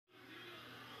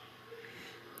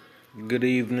Good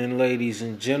evening, ladies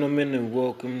and gentlemen, and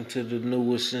welcome to the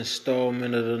newest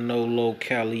installment of the No Low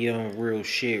Calion Real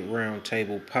Shit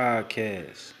Roundtable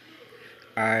Podcast.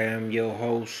 I am your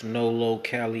host, No Low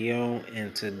Calion,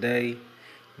 and today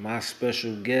my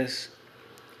special guest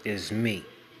is me.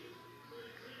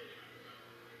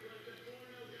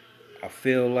 I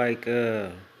feel like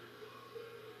I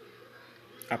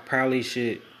probably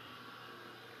should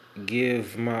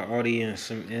give my audience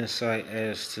some insight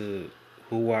as to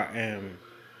who I am.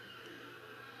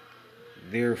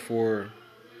 Therefore,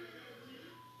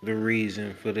 the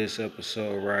reason for this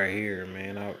episode right here,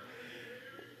 man.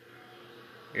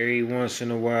 Every once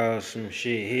in a while, some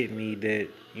shit hit me that,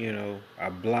 I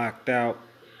blocked out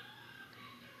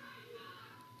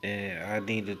and I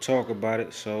need to talk about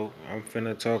it, so I'm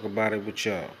finna talk about it with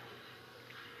y'all.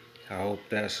 I hope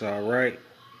that's alright.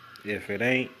 If it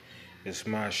ain't, it's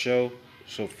my show,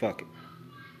 so fuck it.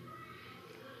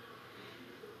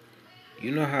 You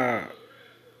know how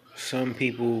some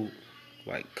people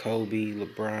like Kobe,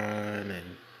 LeBron,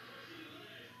 and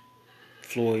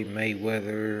Floyd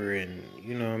Mayweather,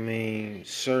 and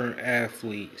certain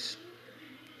athletes,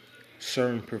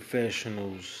 certain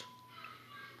professionals,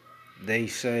 they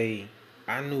say,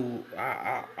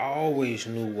 I always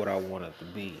knew what I wanted to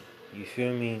be. You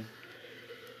feel me?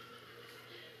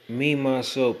 Me,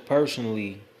 myself,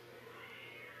 personally,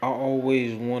 I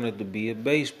always wanted to be a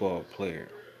baseball player.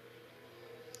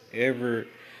 Ever,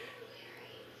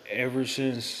 ever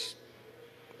since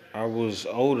I was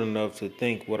old enough to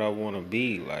think what I want to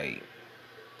be, like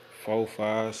 4,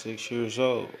 5, 6 years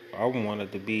old, I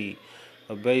wanted to be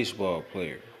a baseball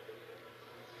player.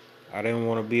 I didn't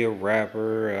want to be a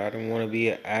rapper. I didn't want to be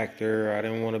an actor. I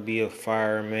didn't want to be a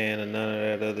fireman or none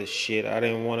of that other shit. I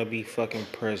didn't want to be fucking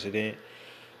president.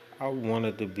 I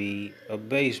wanted to be a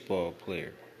baseball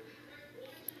player.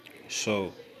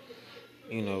 So,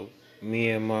 you know,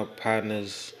 me and my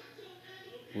partners,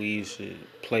 we used to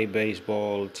play baseball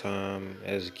all the time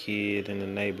as a kid in the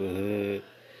neighborhood.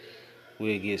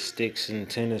 We'd get sticks and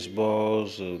tennis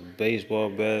balls, or baseball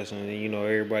bats, and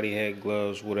everybody had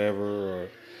gloves, whatever, or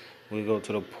we go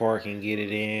to the park and get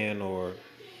it in, or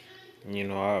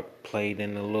I played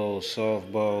in the little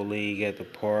softball league at the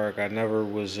park. I never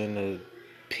was in the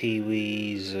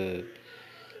pee-wees.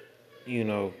 You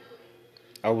know,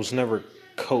 I was never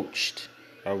coached.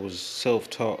 I was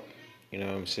self-taught. You know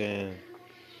what I'm saying?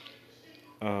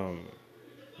 Um,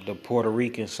 the Puerto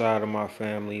Rican side of my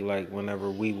family, like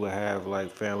whenever we would have like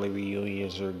family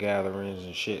reunions or gatherings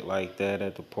and shit like that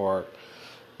at the park,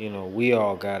 we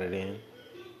all got it in.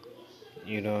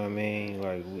 You know what I mean?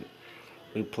 Like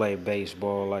we played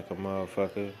baseball like a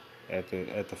motherfucker at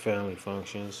the family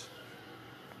functions.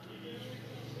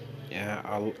 Yeah,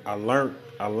 I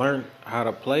learned how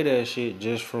to play that shit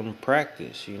just from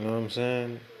practice. You know what I'm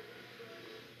saying?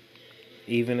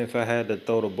 Even if I had to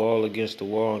throw the ball against the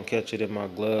wall and catch it in my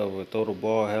glove, or throw the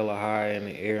ball hella high in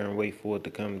the air and wait for it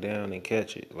to come down and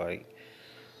catch it, like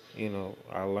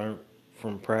I learned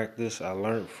from practice. I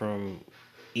learned from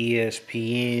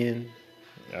ESPN.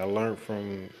 I learned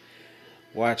from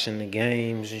watching the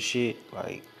games and shit.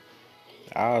 Like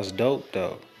I was dope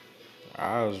though.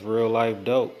 I was real life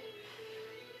dope.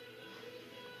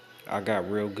 I got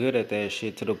real good at that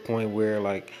shit to the point where,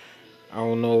 like, I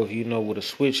don't know if you know what a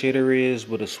switch hitter is,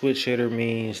 but a switch hitter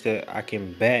means that I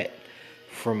can bat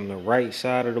from the right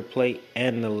side of the plate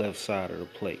and the left side of the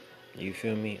plate. You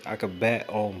feel me? I could bat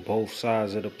on both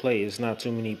sides of the plate. It's not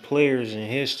too many players in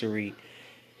history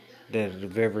that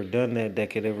have ever done that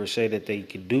could ever say that they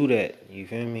could do that. You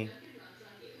feel me?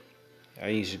 I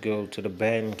used to go to the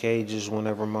batting cages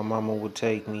whenever my mama would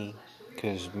take me,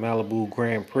 because Malibu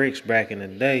Grand Prix back in the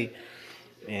day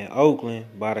in Oakland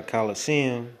by the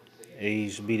Coliseum, there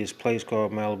used to be this place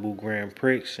called Malibu Grand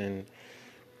Prix, and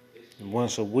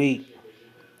once a week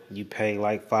you pay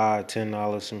like $5,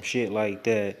 $10, some shit like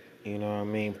that, you know what I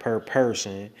mean, per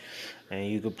person, and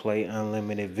you could play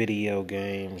unlimited video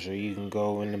games, or you can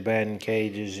go in the batting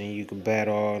cages and you can bat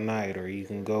all night, or you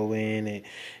can go in and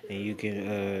you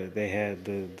can they had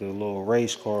the little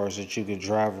race cars that you could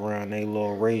drive around they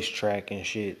little racetrack and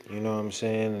shit, you know what I'm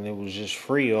saying, and it was just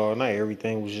free all night.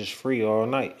 Everything was just free all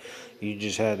night. You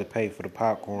just had to pay for the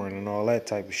popcorn and all that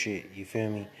type of shit, you feel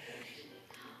me?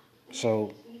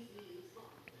 So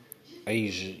I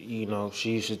used to,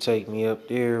 she used to take me up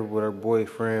there with her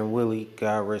boyfriend Willie,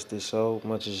 God rest his soul,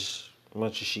 much as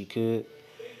she could.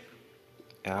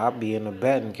 And I'd be in the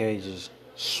batting cages,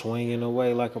 swinging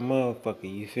away like a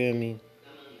motherfucker. You feel me?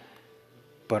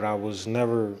 But I was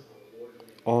never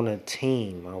on a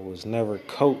team. I was never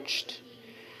coached.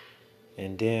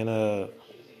 And then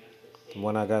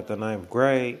when I got the ninth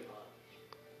grade,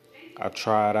 I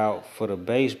tried out for the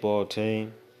baseball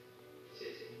team,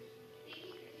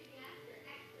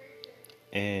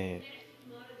 and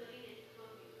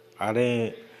I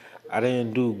didn't I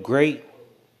didn't do great,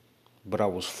 but I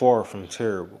was far from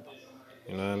terrible.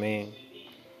 You know what I mean?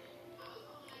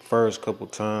 First couple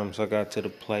times I got to the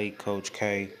plate, Coach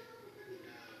K,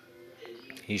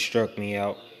 he struck me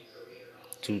out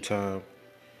 2 times.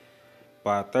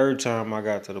 By the third time I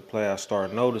got to the plate, I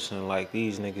started noticing like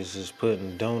these niggas is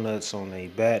putting donuts on their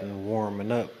bat and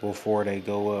warming up before they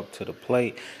go up to the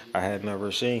plate. I had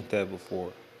never seen that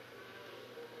before.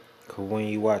 Cause when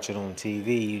you watch it on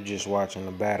TV, you just watching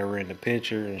the batter in the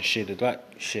pitcher and shit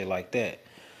like that.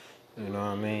 You know what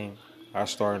I mean? I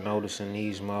started noticing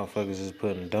these motherfuckers is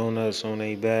putting donuts on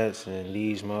their bats, and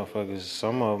these motherfuckers,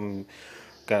 some of them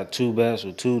got 2 bats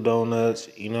with 2 donuts.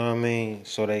 You know what I mean?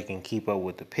 So they can keep up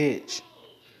with the pitch.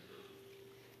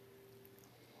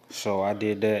 So I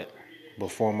did that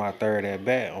before my third at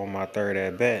bat. On my third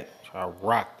at bat, I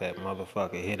rocked that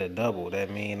motherfucker, hit a double. That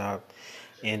mean I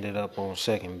ended up on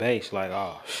second base. Like,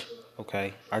 oh,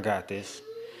 okay, I got this.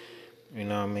 You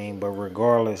know what I mean? But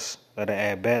regardless of the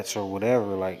at bats or whatever,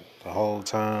 like the whole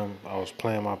time I was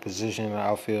playing my position in the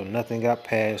outfield, nothing got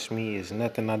past me. It's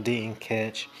nothing I didn't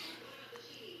catch.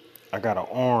 I got an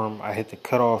arm. I hit the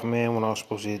cutoff man when I was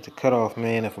supposed to hit the cutoff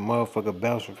man. If a motherfucker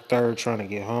bounced from third trying to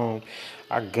get home,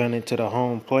 I gun it to the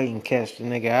home plate and catch the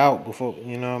nigga out before,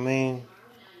 you know what I mean?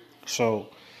 So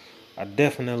I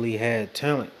definitely had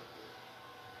talent.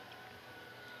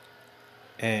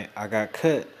 And I got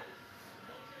cut.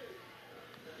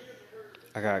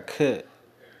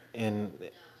 And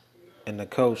the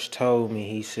coach told me,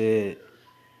 he said,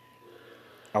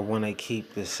 I want to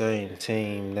keep the same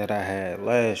team that I had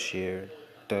last year.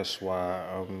 That's why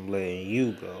I'm letting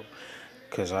you go.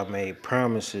 Because I made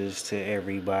promises to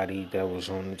everybody that was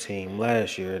on the team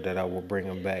last year that I would bring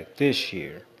them back this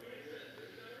year.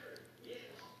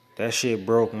 That shit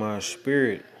broke my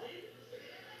spirit.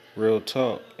 Real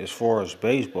talk. As far as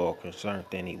baseball concerned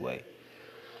anyway.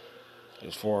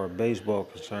 As far as baseball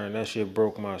concerned, that shit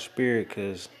broke my spirit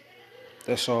because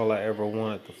that's all I ever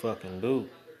wanted to fucking do.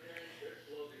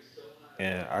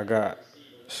 And I got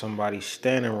somebody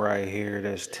standing right here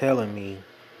that's telling me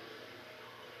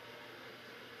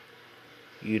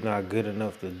you're not good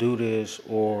enough to do this,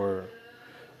 or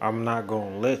I'm not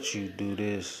gonna let you do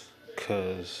this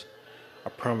because I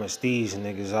promised these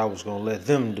niggas I was gonna let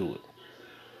them do it.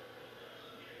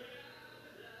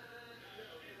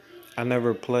 I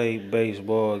never played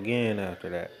baseball again after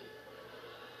that.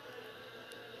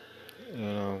 You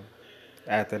know,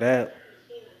 after that,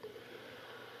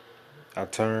 I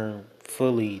turned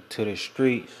fully to the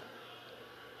streets.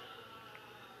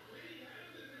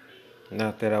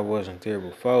 Not that I wasn't there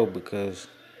before, because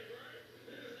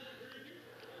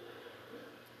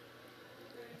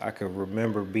I could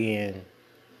remember being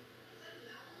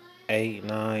 8,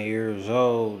 9 years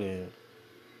old and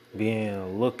being a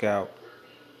lookout.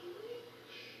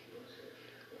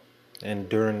 And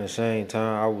during the same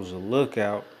time I was a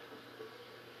lookout,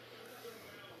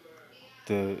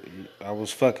 I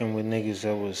was fucking with niggas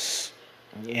that was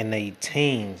in their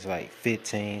teens, like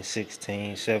 15,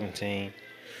 16, 17.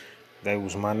 They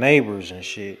was my neighbors and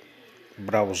shit.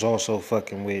 But I was also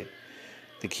fucking with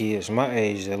the kids my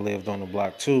age that lived on the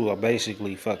block too. I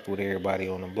basically fucked with everybody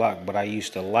on the block. But I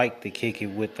used to like to kick it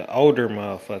with the older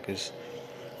motherfuckers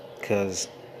because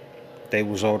they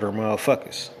was older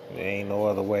motherfuckers. There ain't no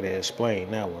other way to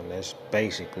explain that one. That's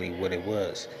basically what it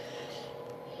was.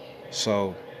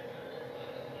 So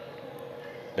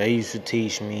they used to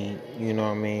teach me, you know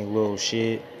what I mean, little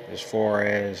shit as far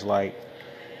as like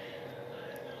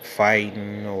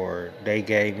fighting, or they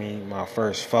gave me my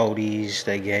first 40s,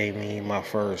 they gave me my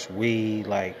first weed.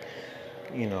 Like,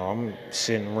 you know, I'm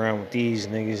sitting around with these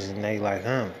niggas and they like,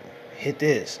 hit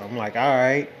this. I'm like, all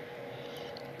right.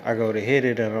 I go to hit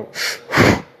it and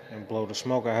and blow the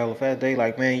smoke out hella fast. They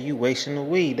like, man, you wasting the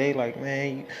weed. They like,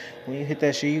 man, when you hit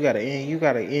that shit, you gotta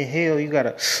inhale, you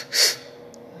gotta.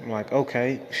 I'm like,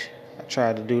 okay. I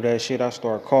tried to do that shit. I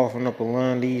started coughing up a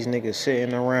lung. These niggas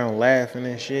sitting around laughing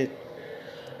and shit.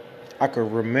 I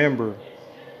could remember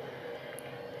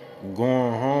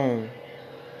going home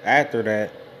after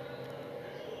that.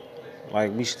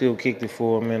 Like, we still kicked it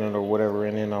for a minute or whatever,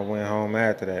 and then I went home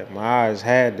after that. My eyes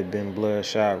had to been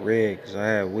bloodshot red because I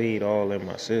had weed all in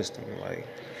my system. Like,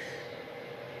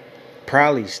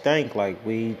 probably stank like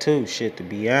weed too, shit, to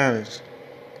be honest.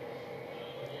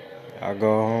 I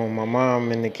go home, my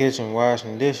mom in the kitchen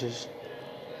washing dishes.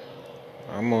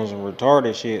 I'm on some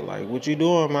retarded shit. Like, what you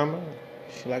doing, mama?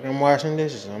 She like, I'm washing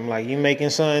dishes. I'm like, you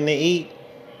making something to eat?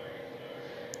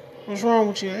 What's wrong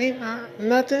with you? Ain't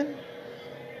nothing.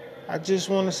 I just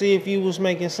want to see if you was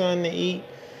making something to eat.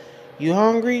 You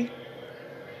hungry?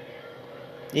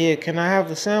 Yeah, can I have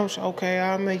the sandwich? Okay,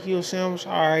 I'll make you a sandwich.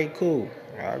 All right, cool.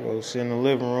 I go sit in the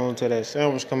living room till that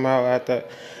sandwich come out. After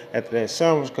that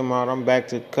sandwich come out, I'm back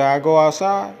to. Can I go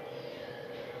outside?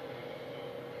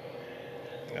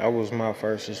 That was my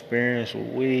first experience with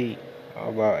weed. I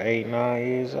was about 8, 9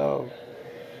 years old.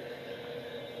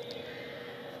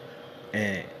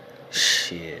 And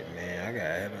shit,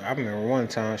 man, I remember one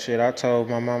time, I told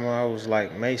my mama, I was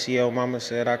like, Maceo, mama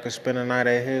said I could spend the night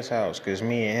at his house, cause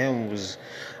me and him was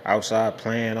outside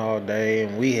playing all day,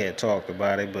 and we had talked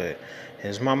about it, but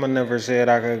his mama never said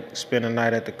I could spend the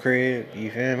night at the crib. You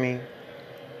feel me?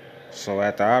 So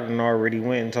after I done already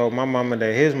went and told my mama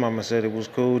that his mama said it was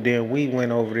cool, then we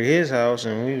went over to his house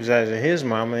and we was asking his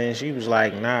mama, and she was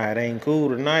like, nah, it ain't cool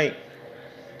tonight.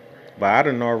 But I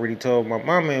done already told my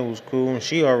mama it was cool, and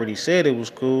she already said it was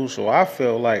cool, so I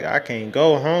felt like I can't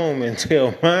go home and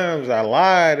tell moms I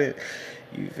lied. And,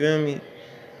 you feel me?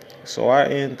 So I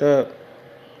end up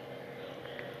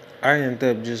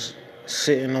just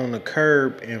sitting on the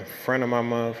curb in front of my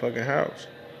motherfucking house.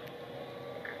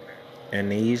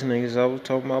 And these niggas I was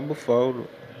talking about before,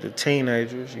 the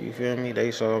teenagers, you feel me? They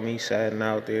saw me sitting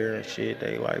out there and shit.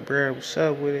 They like, bruh, what's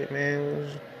up with it, man?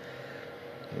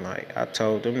 Like, I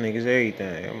told them niggas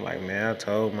everything. I'm like, man, I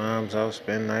told moms I'll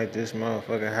spend the night at this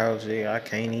motherfucking house. Yeah, I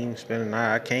can't even spend the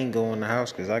night. I can't go in the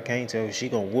house because I can't tell her she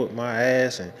gonna whoop my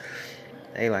ass. And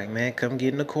they like, man, come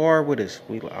get in the car with us.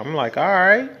 I'm like, all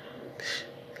right.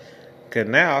 Because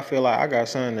now I feel like I got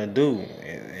something to do.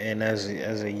 And as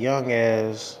a young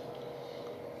ass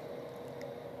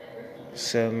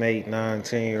 7, 8, 9,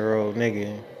 10-year-old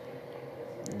nigga,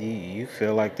 you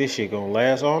feel like this shit gonna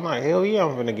last all night. Hell yeah,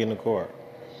 I'm finna get in the car.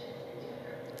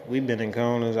 We been in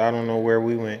Conus. I don't know where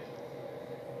we went.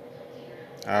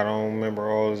 I don't remember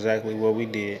all exactly what we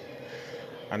did.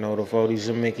 I know the 40s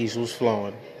and Mickeys was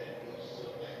flowing.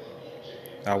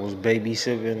 I was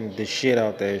babysitting the shit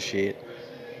out that shit.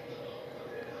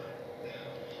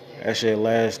 That shit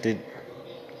lasted,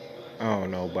 I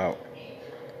don't know, about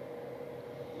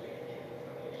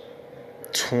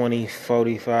 20,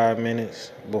 45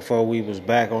 minutes before we was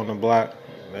back on the block.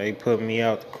 They put me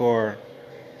out the car.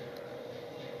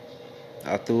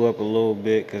 I threw up a little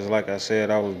bit because, like I said,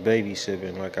 I was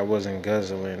babysitting. Like, I wasn't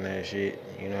guzzling that shit.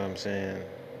 You know what I'm saying?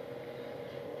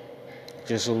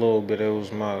 Just a little bit. It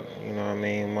was my, you know what I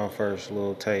mean, my first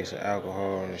little taste of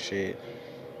alcohol and shit.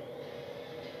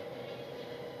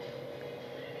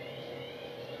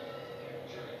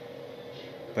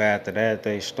 But after that,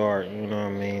 they start, you know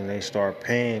what I mean, they start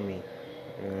paying me,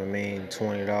 you know what I mean,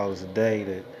 $20 a day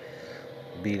to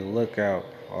be the lookout.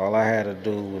 All I had to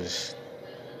do was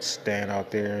stand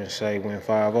out there and say when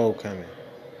 5-0 coming.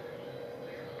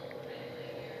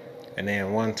 And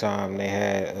then one time they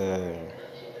had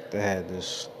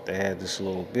this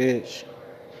little bitch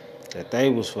that they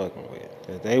was fucking with,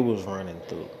 that they was running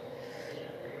through.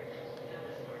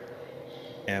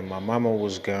 And my mama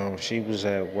was gone. She was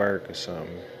at work or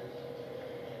something.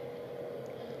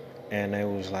 And they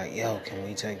was like, yo, can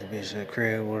we take the bitch to the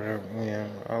crib or whatever? You know,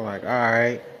 I'm like, all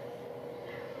right.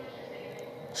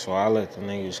 So I let the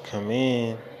niggas come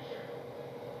in.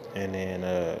 And then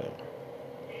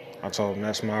I told them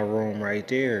that's my room right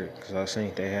there. Because I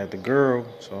think they had the girl.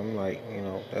 So I'm like, you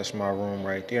know, that's my room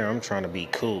right there. I'm trying to be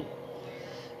cool.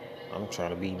 I'm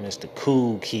trying to be Mr.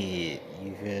 Cool Kid.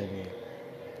 You feel me?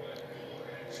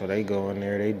 So they go in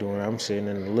there, I'm sitting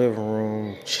in the living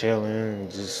room, chilling,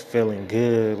 just feeling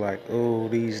good, like, oh,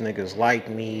 these niggas like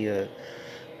me,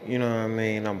 you know what I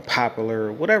mean, I'm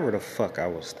popular, whatever the fuck I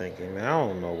was thinking, man. I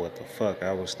don't know what the fuck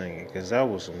I was thinking, because that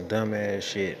was some dumbass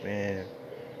shit, man.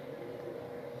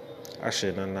 I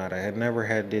should have not, I had never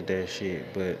had did that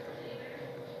shit, but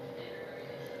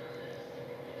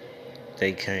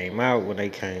when they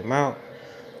came out,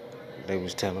 they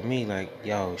was telling me, like,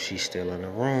 yo, she's still in the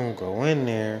room, go in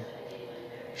there.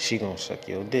 She gonna suck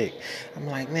your dick. I'm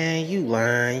like, man, you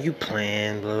lying, you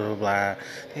playing, blah, blah, blah.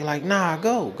 They like, nah,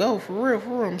 go, for real,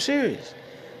 I'm serious.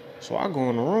 So I go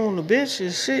in the room, the bitch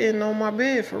is sitting on my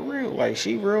bed for real. Like,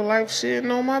 she real life sitting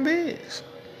on my bed.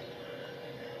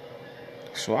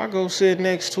 So I go sit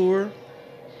next to her.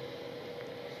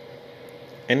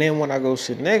 And then when I go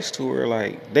sit next to her,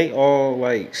 like, they all,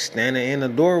 like, standing in the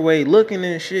doorway looking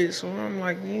and shit. So I'm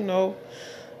like, you know,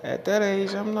 at that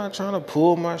age, I'm not trying to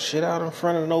pull my shit out in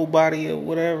front of nobody or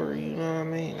whatever, you know what I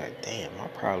mean? Like, damn, I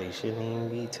probably shouldn't even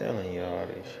be telling y'all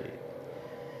this shit.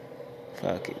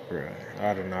 Fuck it, bro.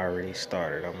 I done already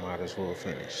started. I might as well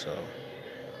finish, so.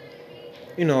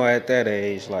 You know, at that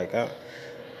age, like, I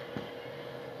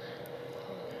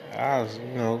was,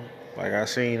 you know, Like I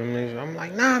seen them niggas, I'm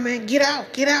like, nah, man, get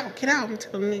out, get out, get out. I'm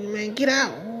telling the nigga, man, get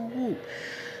out. Ooh.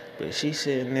 But she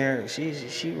sitting there,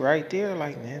 she right there,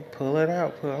 like, man, pull it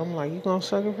out. I'm like, you gonna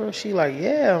suck it for? She like,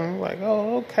 yeah. I'm like,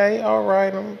 oh, okay, all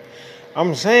right.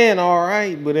 I'm saying all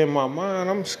right, but in my mind,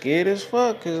 I'm scared as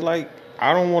fuck, cause like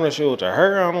I don't want to show it to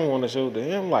her. I don't want to show it to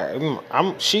him.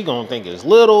 Like she gonna think it's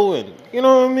little, and you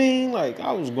know what I mean. Like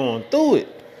I was going through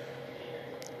it,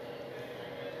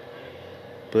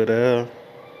 but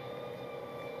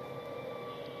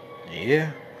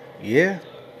yeah, yeah,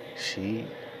 she,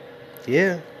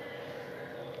 yeah,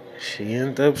 she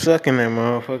ended up sucking that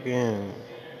motherfucker.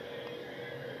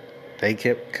 They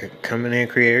kept coming in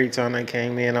create every time they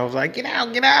came in. I was like, get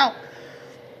out, get out.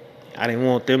 I didn't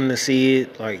want them to see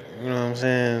it. Like, you know what I'm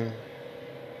saying?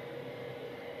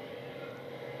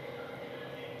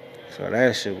 So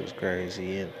that shit was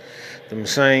crazy. And them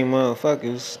same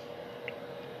motherfuckers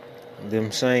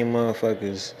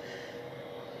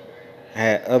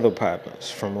had other partners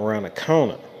from around the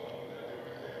corner,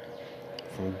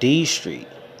 from D Street.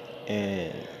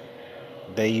 And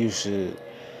they used to,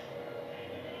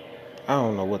 I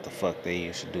don't know what the fuck they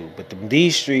used to do, but the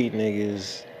D Street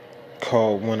niggas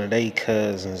called one of they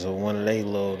cousins or one of they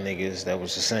little niggas that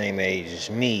was the same age as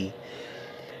me.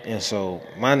 And so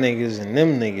my niggas and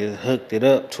them niggas hooked it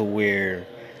up to where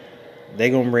they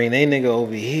gonna bring they nigga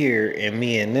over here and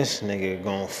me and this nigga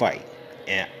gonna fight.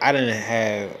 And I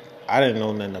didn't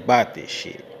know nothing about this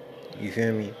shit. You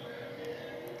feel me?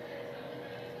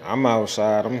 I'm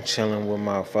outside, I'm chilling with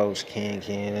my folks, Ken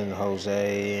and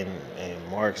Jose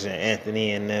and Marcus and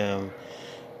Anthony and them.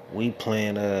 We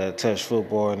playing touch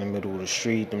football in the middle of the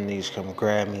street. Them niggas come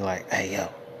grab me like, hey yo,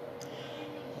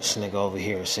 this nigga over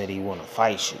here said he wanna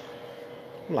fight you.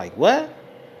 I'm like, what?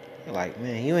 They're like,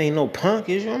 man, you ain't no punk,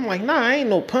 is you? I'm like, nah, I ain't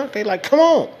no punk. They like, come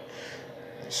on.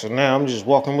 So now I'm just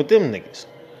walking with them niggas.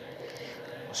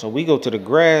 So we go to the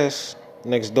grass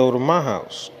next door to my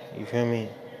house. You feel me?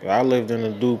 I lived in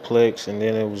a duplex, and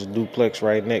then it was a duplex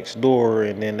right next door,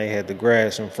 and then they had the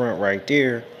grass in front right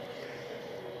there.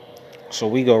 So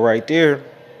we go right there,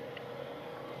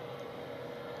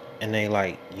 and they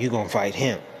like, you gonna fight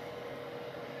him.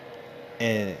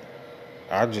 And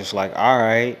I just like, all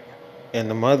right. And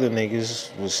the mother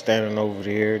niggas was standing over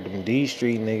there. Them D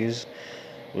Street niggas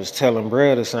was telling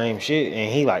bruh the same shit.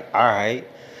 And he like, all right.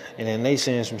 And then they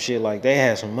saying some shit like they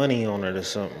had some money on it or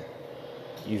something.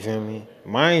 You feel me?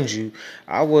 Mind you,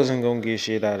 I wasn't going to get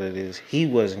shit out of this. He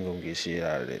wasn't going to get shit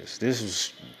out of this. This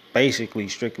was basically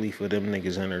strictly for them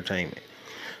niggas' entertainment.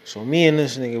 So me and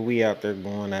this nigga, we out there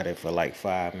going at it for like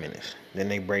 5 minutes. Then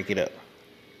they break it up.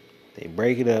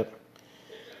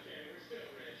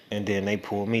 And then they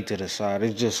pull me to the side.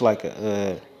 It's just like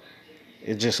a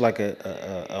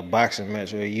boxing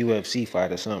match or a UFC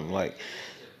fight or something. Like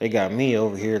they got me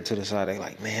over here to the side. They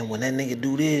like, man, when that nigga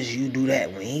do this, you do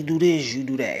that. When he do this, you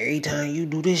do that. Every time you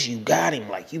do this, you got him.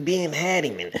 Like you being had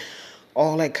him and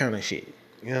all that kind of shit.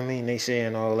 You know what I mean? They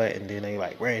saying all that, and then they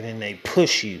like, right, and they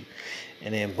push you,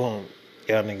 and then boom,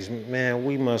 y'all niggas, man,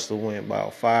 we must have went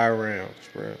about 5 rounds,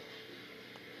 bro.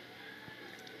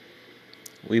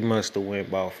 We must have went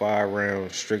about 5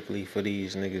 rounds strictly for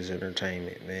these niggas'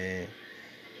 entertainment, man.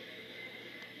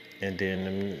 And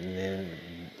then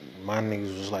my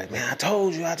niggas was like, man, I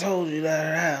told you,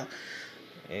 that.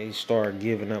 They started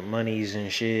giving up monies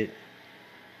and shit.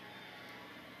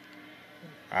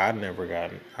 I never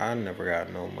got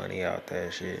no money out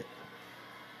that shit.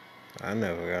 I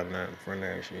never got nothing from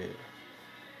that shit.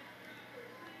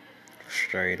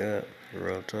 Straight up,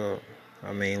 real talk.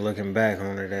 I mean, looking back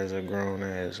on it as a grown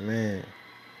ass man,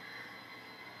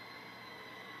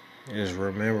 just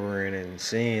remembering it and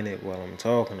seeing it while I'm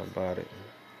talking about it.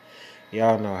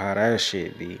 Y'all know how that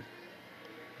shit be.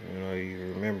 You know,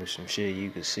 you remember some shit, you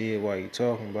can see it while you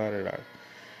talking about it.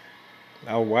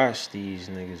 I watched these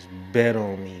niggas bet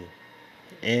on me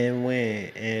and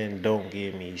win and don't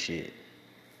give me shit.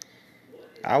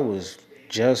 I was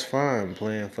just fine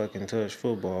playing fucking touch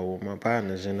football with my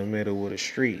partners in the middle of the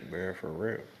street, bro, for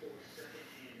real.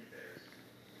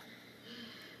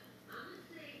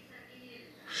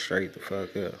 Straight the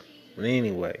fuck up. But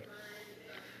anyway,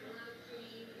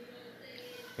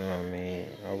 you know what I mean?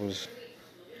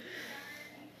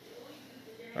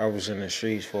 I was in the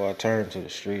streets before I turned to the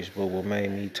streets, but what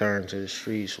made me turn to the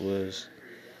streets was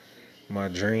my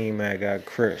dream had got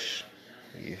crushed.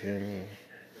 You feel me?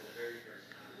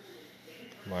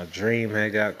 My dream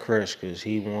had got crushed because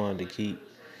he wanted to keep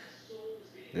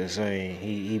the same.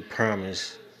 He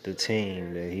promised the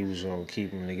team that he was going to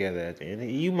keep them together at the end.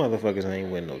 You motherfuckers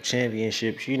ain't win no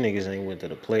championships. You niggas ain't went to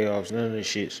the playoffs, none of this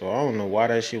shit. So I don't know why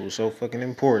that shit was so fucking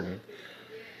important.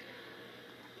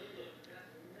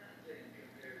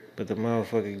 But the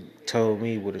motherfucker told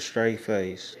me with a straight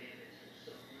face.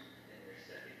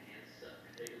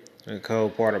 And the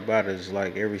cold part about it is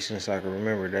like ever since I can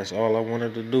remember, that's all I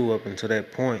wanted to do up until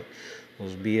that point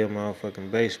was be a motherfucking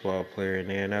baseball player.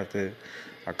 And then after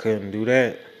I couldn't do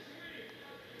that,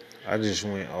 I just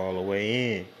went all the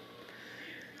way in.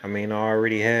 I mean, I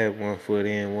already had 1 foot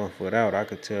in, 1 foot out. I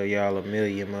could tell y'all a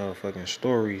million motherfucking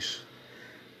stories,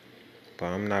 but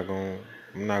I'm not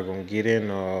gonna get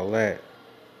into all that.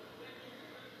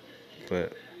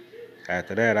 But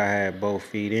after that, I had both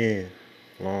feet in.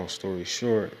 Long story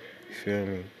short, you feel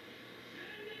me?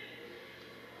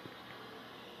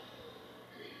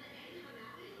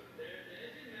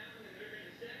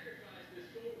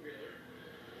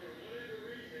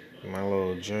 My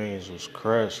little dreams was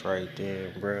crushed right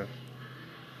then, bruh.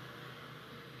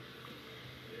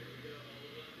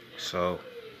 So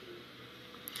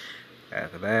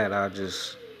after that, I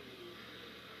just,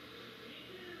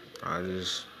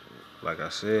 like I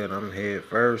said, I'm head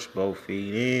first, both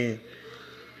feet in,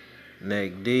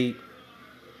 neck deep.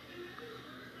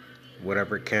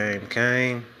 Whatever came,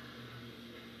 came.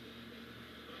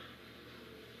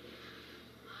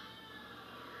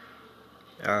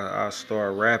 I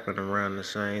started rapping around the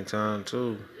same time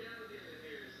too.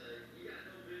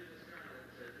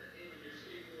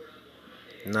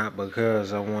 Not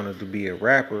because I wanted to be a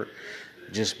rapper,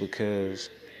 just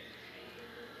because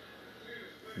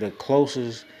the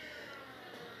closest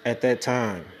at that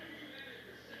time,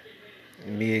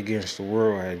 Me Against the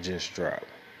World had just dropped.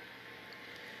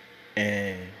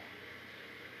 And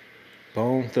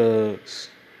Bone Thugs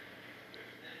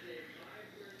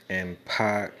and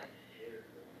Pac,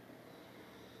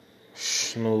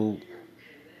 Snoop,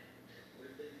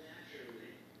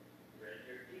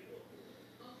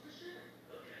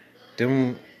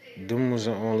 them them was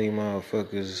the only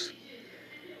motherfuckers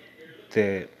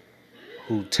that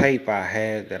who tape I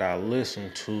had that I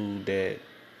listened to that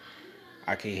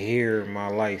I could hear my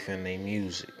life in their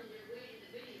music.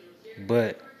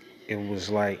 But it was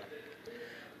like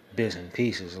bits and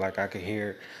pieces. Like I could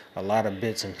hear a lot of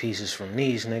bits and pieces from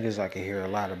these niggas. I could hear a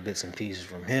lot of bits and pieces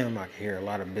from him. I could hear a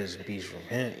lot of bits and pieces from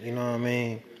him. You know what I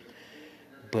mean?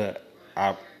 But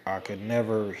I could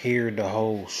never hear the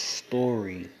whole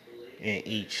story in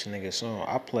each nigga song.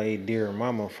 I played Dear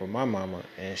Mama for my mama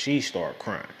and she started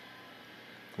crying.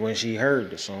 When she heard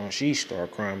the song, she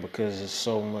started crying because there's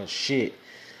so much shit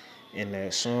in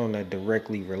that song that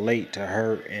directly relate to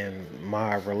her and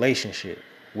my relationship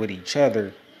with each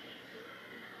other.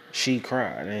 She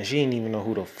cried and she didn't even know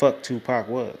who the fuck Tupac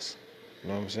was. You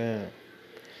know what I'm saying?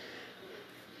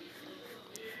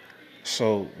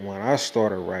 So when I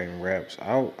started writing raps,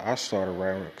 I started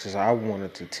writing because I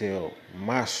wanted to tell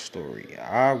my story.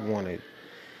 I wanted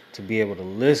to be able to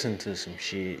listen to some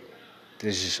shit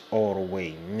that's just all the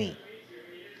way me.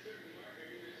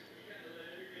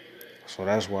 So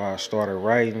that's why I started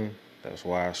writing. That's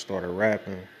why I started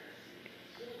rapping.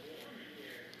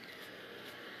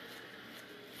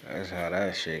 That's how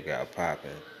that shit got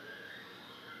popping.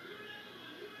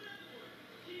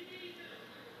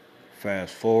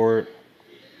 Fast forward,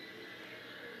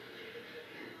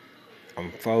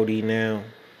 I'm 40 now.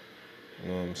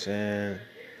 You know what I'm saying?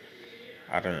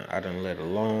 I done led a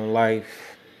long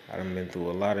life. I done been through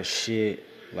a lot of shit,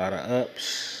 a lot of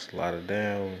ups, a lot of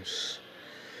downs,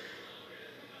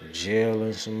 jail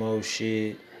and some more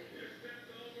shit,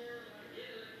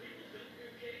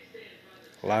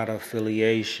 a lot of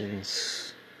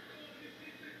affiliations,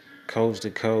 coast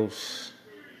to coast,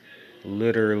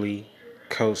 literally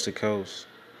coast to coast.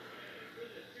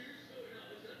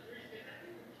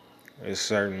 There's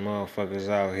certain motherfuckers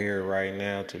out here right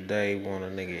now today want a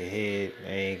nigga head.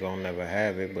 They ain't gonna never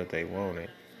have it, but they want it.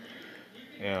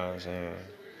 You know what I'm saying?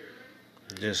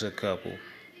 Just a couple.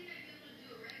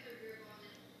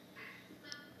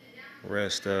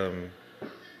 Rest of them,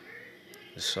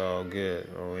 it's all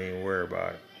good. Don't even worry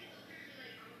about it.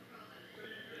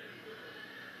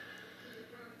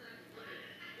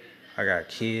 I got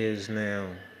kids now.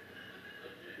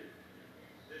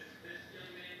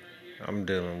 I'm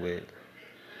dealing with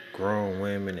grown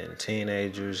women and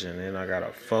teenagers, and then I got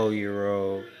a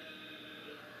 4-year-old.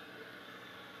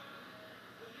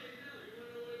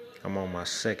 I'm on my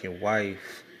second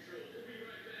wife.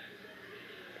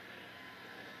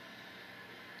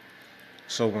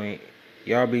 So when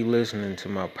y'all be listening to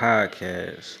my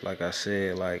podcast, like I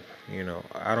said, like, you know,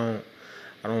 I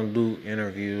don't do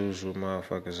interviews with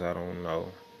motherfuckers I don't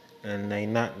know. And they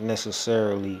not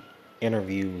necessarily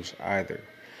interviews either.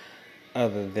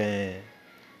 Other than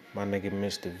my nigga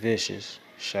Mr. Vicious.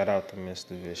 Shout out to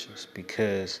Mr. Vicious.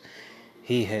 Because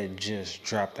he had just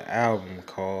dropped an album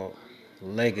called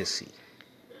legacy.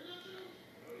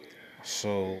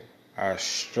 So I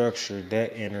structured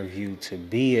that interview to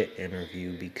be an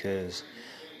interview because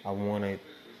I wanted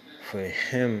for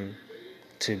him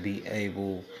to be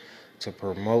able to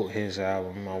promote his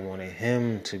album. I wanted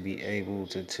him to be able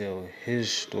to tell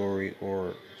his story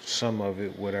or some of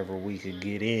it, whatever we could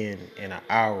get in an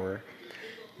hour.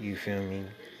 You feel me?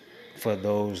 For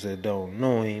those that don't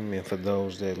know him and for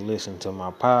those that listen to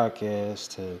my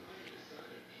podcast, to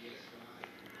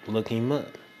look him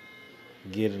up,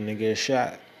 get a nigga a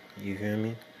shot. You feel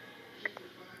me?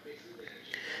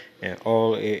 And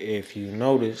if you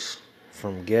notice,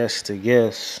 from guest to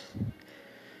guest,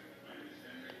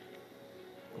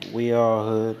 we all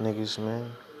hood niggas,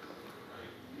 man.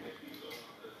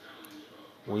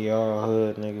 We all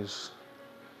hood niggas.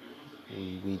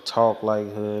 We talk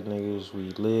like hood niggas.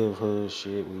 We live hood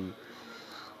shit.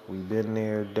 We been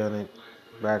there, done it,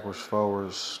 backwards,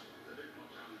 forwards,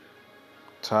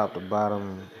 top to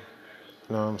bottom.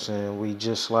 You know what I'm saying? We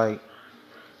just like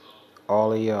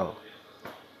all of y'all.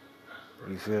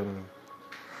 You feel me?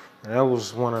 And that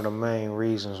was one of the main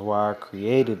reasons why I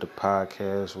created the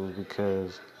podcast, was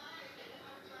because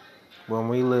when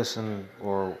we listen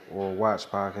or watch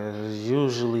podcasts, there's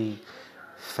usually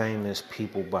famous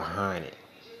people behind it.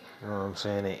 You know what I'm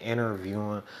saying? And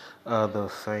interviewing other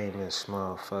famous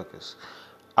motherfuckers.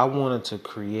 I wanted to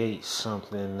create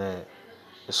something that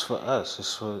is for us.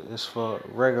 It's for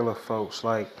regular folks.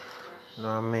 Like, you know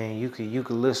what I mean? You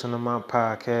could listen to my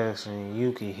podcast and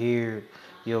you could hear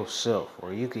yourself,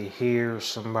 or you could hear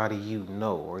somebody you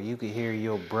know, or you could hear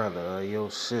your brother or your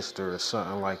sister or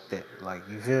something like that. Like,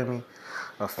 you feel me?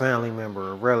 A family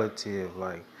member, a relative.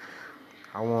 Like,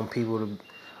 I want people to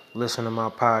listen to my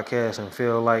podcast and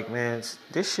feel like, man,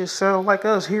 this shit sounds like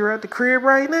us here at the crib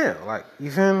right now. Like,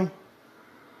 you feel me?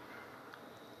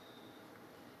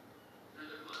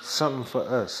 Something for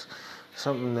us.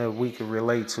 Something that we could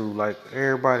relate to. Like,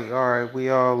 everybody, alright, we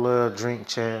all love Drink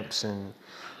Champs and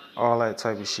all that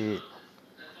type of shit.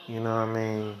 You know what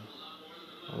I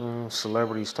mean?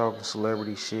 Celebrities talking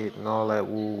celebrity shit and all that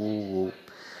woo woo woo.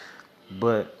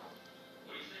 But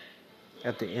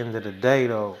at the end of the day,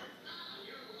 though,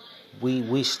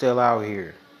 we still out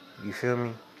here. You feel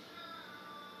me?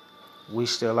 We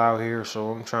still out here,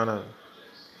 so I'm trying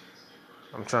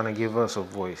to give us a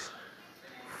voice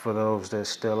for those that's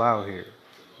still out here.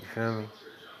 You feel me?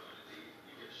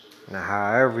 Now,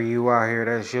 however you out here,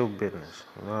 that's your business.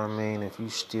 You know what I mean? If you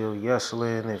still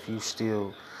hustling, if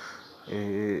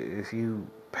you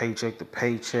paycheck to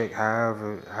paycheck,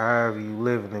 however you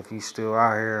living, if you still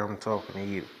out here, I'm talking to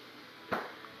you. You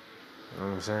know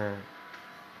what I'm saying?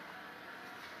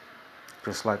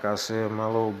 Just like I said, my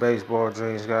little baseball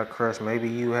dreams got crushed. Maybe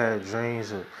you had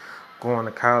dreams of going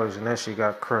to college and that shit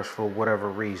got crushed for whatever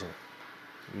reason.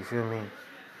 You feel me?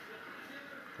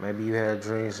 Maybe you had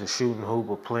dreams of shooting hoop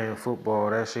or playing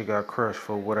football. That shit got crushed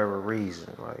for whatever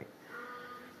reason. Like,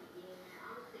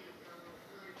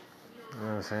 you know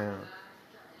what I'm saying?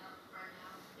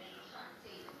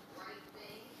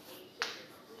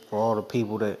 For all the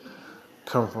people that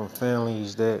come from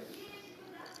families that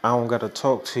I don't got to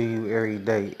talk to you every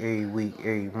day, every week,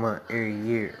 every month, every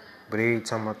year. But every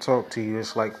time I talk to you,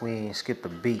 it's like we ain't skipped a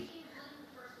beat.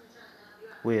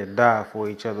 We'll die for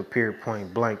each other, period,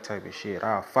 point blank type of shit.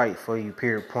 I'll fight for you,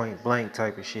 period, point blank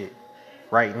type of shit.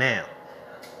 Right now.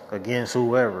 Against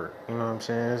whoever. You know what I'm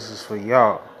saying? This is for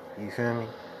y'all. You feel me?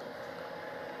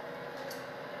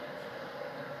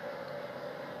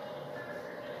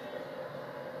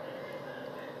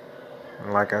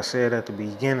 And like I said at the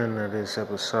beginning of this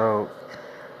episode,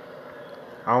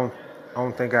 I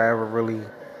don't think I ever really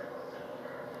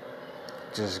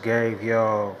just gave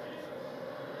y'all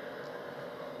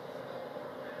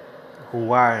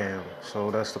who I am.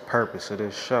 So that's the purpose of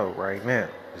this show right now.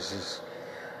 It's just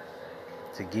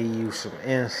to give you some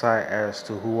insight as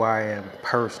to who I am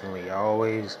personally. I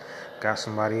always got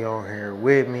somebody on here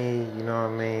with me, you know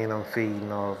what I mean? I'm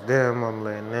feeding off them, I'm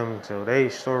letting them tell their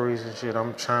stories and shit.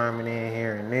 I'm chiming in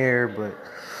here and there, but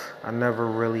I never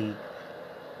really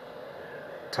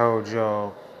told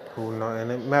y'all who know.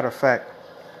 And as a matter of fact,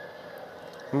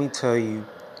 let me tell you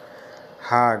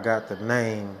how I got the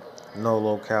name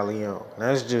Nolo Calion.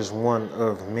 That's just one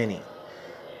of many.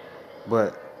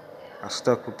 But I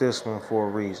stuck with this one for a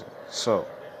reason. So,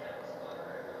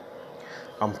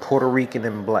 I'm Puerto Rican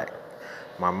and black.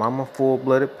 My mama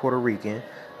full-blooded Puerto Rican.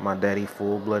 My daddy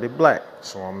full-blooded black.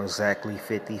 So I'm exactly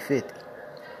 50-50.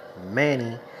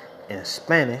 Manny in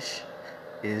Spanish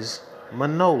is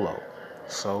Manolo.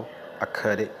 So I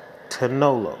cut it to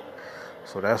Nolo.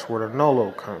 So that's where the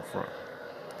Nolo come from.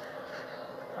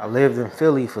 I lived in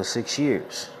Philly for 6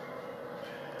 years.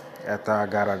 after I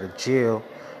got out of jail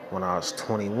when I was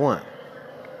 21.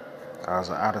 I was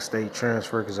an out-of-state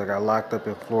transfer because I got locked up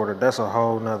in Florida. That's a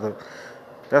whole nother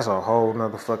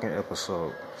fucking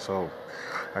episode. So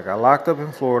I got locked up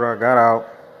in Florida. I got out.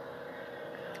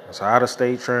 I was an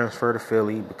out-of-state transfer to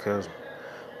Philly because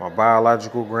my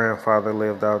biological grandfather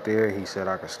lived out there. He said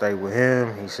I could stay with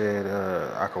him. He said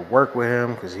I could work with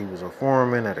him because he was a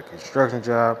foreman at a construction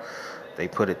job. They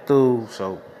put it through,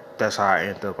 so that's how I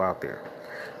ended up out there.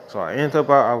 So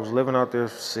I was living out there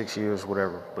for 6 years,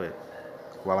 whatever. But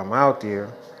while I'm out there,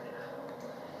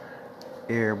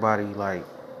 everybody, like,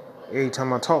 every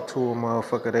time I talk to a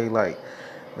motherfucker, they like,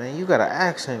 man, you got an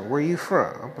accent. Where you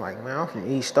from? I'm like, man, I'm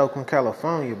from East Oakland,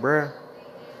 California, bruh.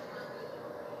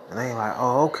 And they like,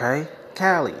 oh, okay,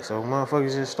 Cali. So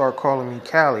motherfuckers just start calling me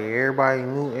Cali. Everybody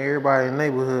in the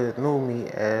neighborhood knew me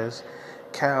as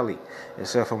Cali,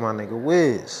 except for my nigga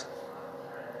Wiz.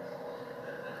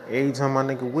 Every time my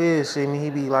nigga Wiz see me, he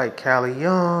be like, Cali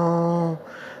Young.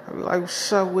 I be like,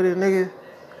 what's up with it, nigga?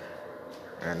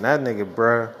 And that nigga,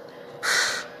 bruh,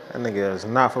 that nigga is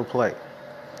not for play.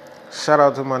 Shout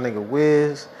out to my nigga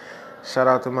Wiz. Shout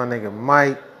out to my nigga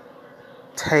Mike,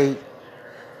 Tate,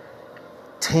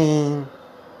 Team,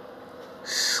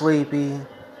 Sleepy,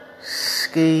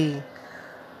 Ski,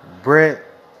 Brett,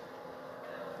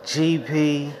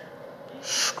 GP,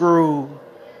 Screw,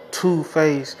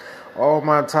 Two-Face, all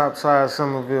my top side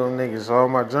Somerville niggas, all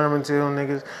my Germantown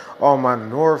niggas, all my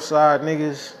north side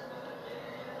niggas.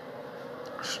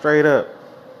 Straight up.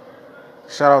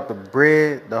 Shout out to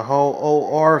Bread, the whole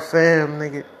OR fam,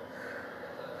 nigga.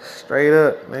 Straight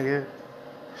up, nigga.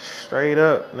 Straight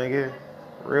up, nigga.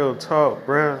 Real talk,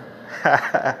 bruh.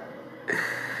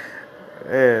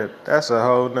 Yeah, that's a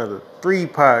whole nother 3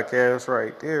 podcasts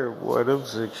right there, boy. Them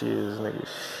 6 years, nigga.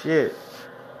 Shit.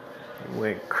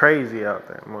 Went crazy out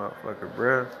that motherfucker,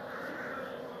 bruh.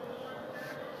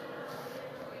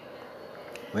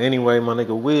 But anyway, my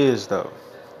nigga Wiz, though.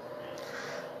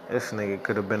 This nigga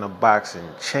could have been a boxing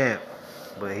champ,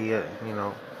 but he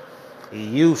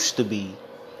used to be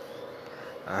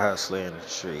a hustler in the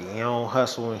street. He don't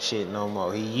hustle and shit no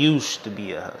more. He used to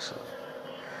be a hustler.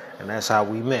 And that's how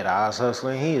we met. I was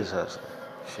hustling, he is hustling.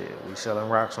 Shit, we selling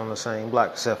rocks on the same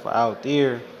block, except for out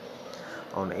there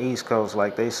on the East Coast,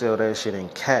 like they sell that shit in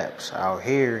caps. Out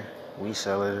here, we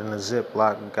sell it in a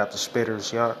Ziploc. We got the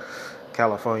spitters, y'all.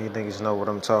 California niggas know what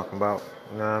I'm talking about.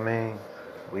 You know what I mean?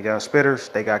 We got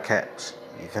spitters, they got caps.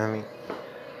 You feel me?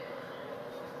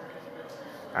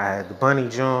 I had the Bunny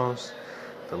Jones,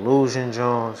 the Illusion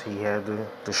Jones. He had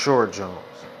the Short Jones.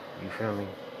 You feel me?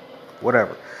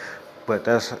 Whatever. But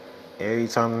that's every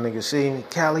time the niggas see me,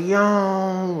 Cali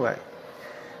Young, like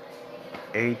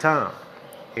every time.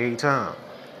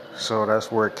 So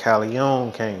that's where Cali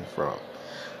Young came from.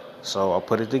 So I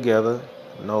put it together,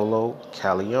 Nolo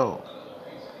Cali Young.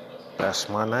 That's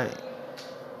my name.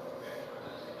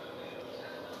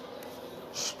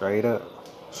 Straight up.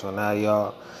 So now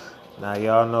y'all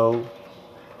know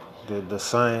the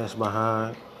science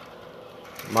behind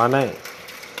my name.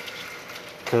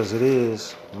 Because it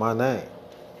is my name.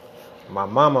 My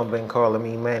mama been calling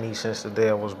me Manny since the day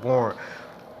I was born.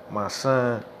 My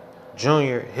son,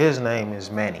 Junior, his name is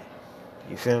Manny.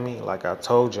 You feel me? Like I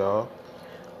told y'all,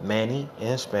 Manny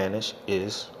in Spanish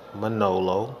is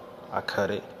Manolo. I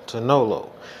cut it to Nolo.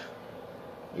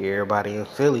 Everybody in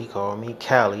Philly call me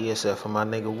Cali, except for my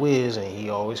nigga Wiz, and he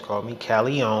always called me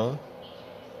Calion.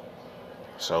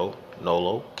 So,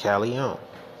 Nolo Calion. You know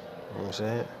what I'm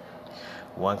saying?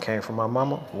 One came from my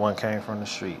mama, one came from the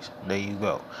streets. There you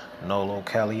go. Nolo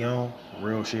Calion,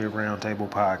 Real Shit Roundtable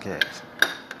Podcast.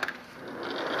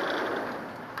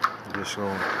 Just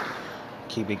gonna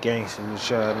keep it gangster with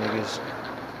y'all niggas.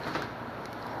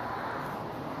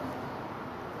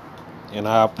 And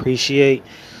I appreciate,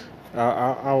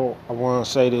 I want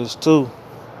to say this too.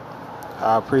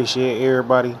 I appreciate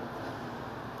everybody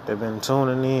that been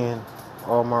tuning in,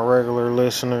 all my regular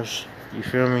listeners. You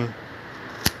feel me?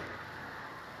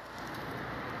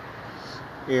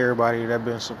 Everybody that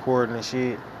been supporting the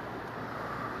shit.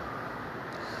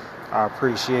 I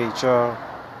appreciate y'all.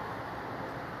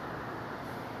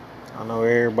 I know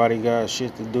everybody got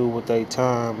shit to do with their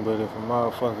time, but if a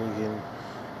motherfucker can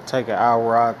take an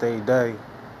hour out their day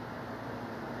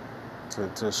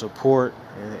to support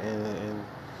and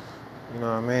you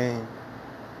know what I mean,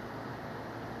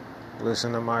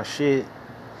 listen to my shit,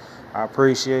 I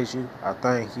appreciate you. I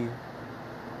thank you.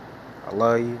 I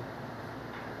love you.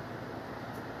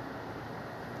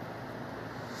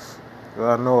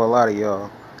 I know a lot of y'all.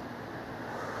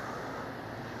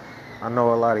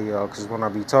 Because when I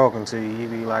be talking to you, you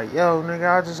be like, yo,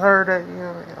 nigga, I just heard that. You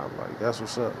know what I mean? I'm like, that's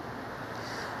what's up.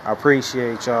 I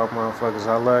appreciate y'all motherfuckers.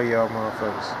 I love y'all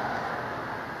motherfuckers.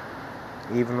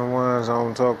 Even the ones I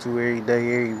don't talk to every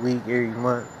day, every week, every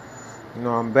month. You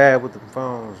know, I'm bad with the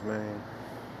phones, man.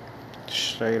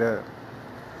 Straight up.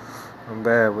 I'm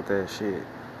bad with that shit.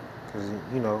 Because,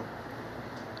 you know,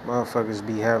 motherfuckers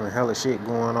be having hella shit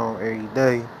going on every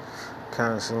day.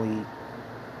 Constantly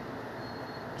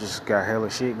just got hella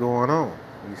shit going on.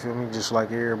 You feel me? Just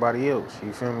like everybody else.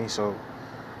 You feel me? So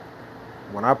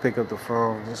when I pick up the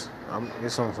phone, it's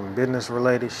on some business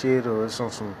related shit, or it's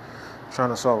on some trying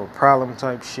to solve a problem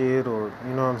type shit, or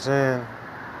you know what I'm saying?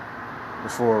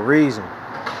 It's for a reason.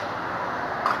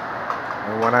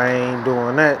 And when I ain't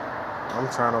doing that, I'm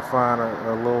trying to find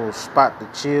a little spot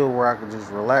to chill where I can just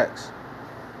relax.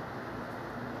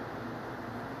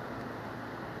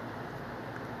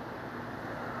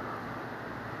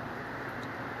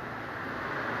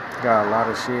 Got a lot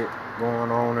of shit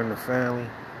going on in the family.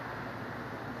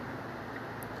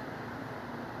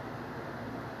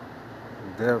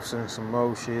 Deaths and some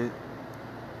more shit.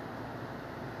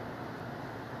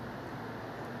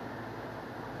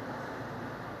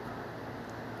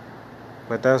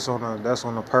 But that's on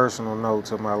a personal note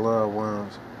to my loved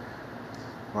ones.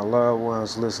 My loved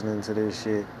ones listening to this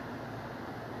shit.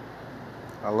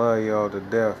 I love y'all to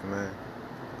death, man.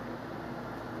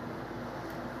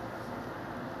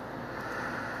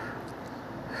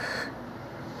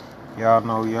 Y'all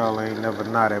know y'all ain't never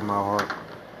not at my heart.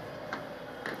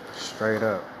 Straight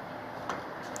up.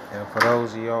 And for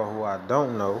those of y'all who I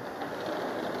don't know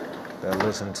that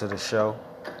listen to the show,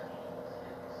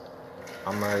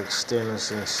 I'm going to extend a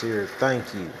sincere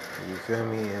thank you. You feel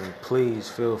me? And please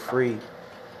feel free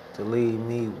to leave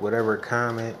me whatever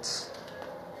comments.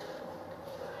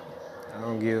 I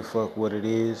don't give a fuck what it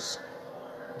is.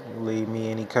 You leave me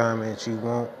any comments you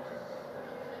want.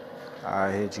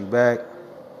 I'll hit you back.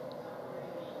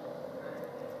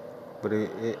 But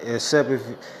except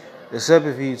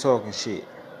if you talking shit.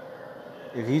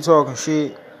 If you talking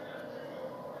shit,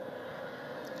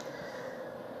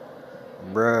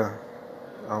 bruh,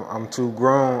 I'm too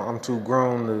grown. I'm too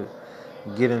grown to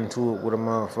get into it with a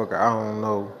motherfucker I don't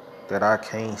know that I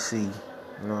can't see.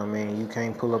 You know what I mean? You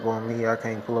can't pull up on me. I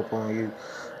can't pull up on you.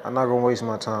 I'm not gonna waste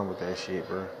my time with that shit,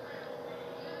 bro.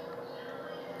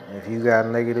 If you got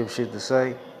negative shit to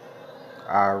say,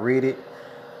 I'll read it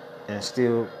and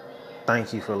still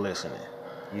thank you for listening.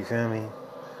 You feel me?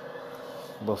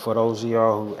 But for those of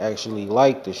y'all who actually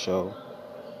like the show,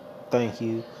 thank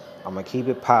you. I'm gonna keep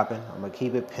it popping. I'm gonna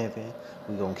keep it pimping.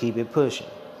 We gonna keep it pushing.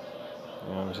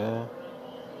 You know what I'm saying?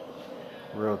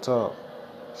 Real talk.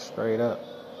 Straight up.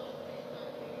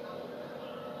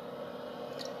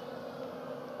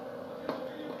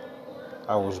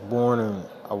 I was born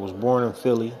in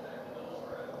Philly.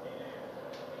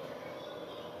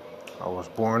 I was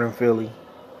born in Philly,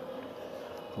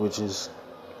 which is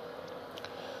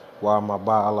why my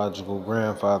biological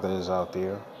grandfather is out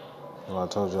there. You know, I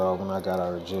told y'all when I got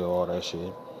out of jail, all that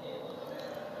shit.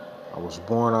 I was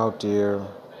born out there.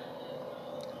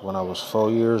 When I was 4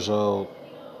 years old,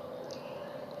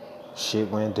 shit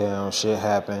went down, shit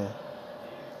happened.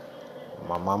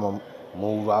 My mama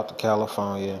moved out to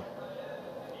California.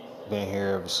 Been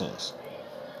here ever since.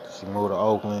 She moved to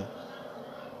Oakland.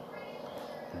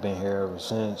 Been here ever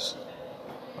since.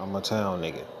 I'm a town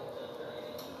nigga.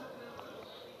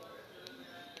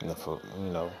 And for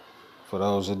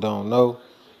those that don't know,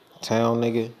 town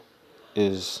nigga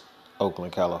is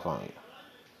Oakland, California.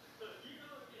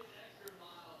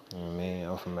 You know what I mean?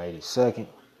 I'm from 82nd.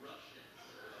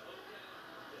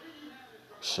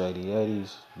 Shady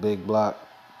 80s, big block,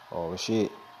 all the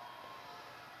shit.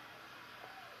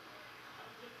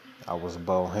 I was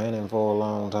Bohannon for a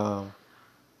long time.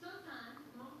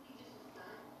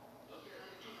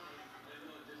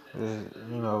 You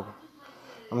know,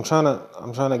 I'm trying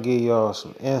to give y'all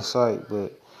some insight,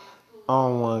 but I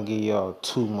don't want to give y'all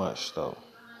too much though.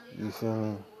 You feel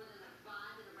me?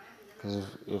 Because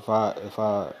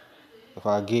if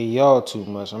I give y'all too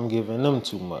much, I'm giving them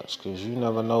too much. Because you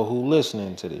never know who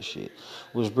listening to this shit.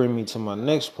 Which brings me to my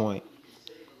next point.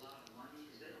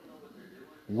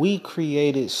 We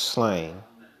created slang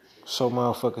so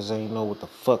motherfuckers ain't know what the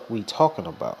fuck we talking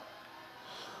about.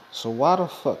 So why the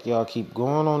fuck y'all keep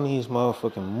going on these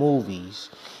motherfucking movies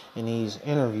and these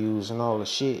interviews and all the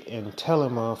shit and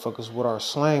telling motherfuckers what our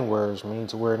slang words mean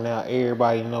to where now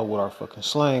everybody know what our fucking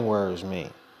slang words mean?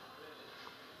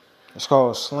 It's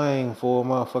called slang for a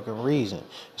motherfucking reason.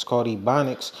 It's called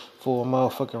ebonics for a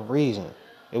motherfucking reason.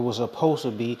 It was supposed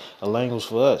to be a language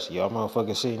for us. Y'all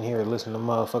motherfuckers sitting here listening to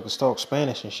motherfuckers talk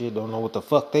Spanish and shit, don't know what the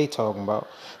fuck they talking about,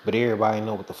 but everybody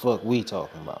know what the fuck we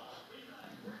talking about.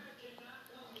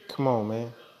 Come on,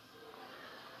 man.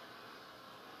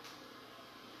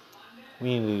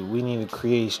 We need to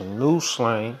create some new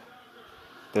slang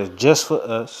that's just for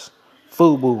us.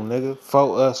 FUBU, nigga.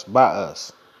 For us, by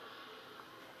us.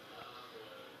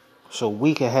 So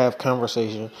we can have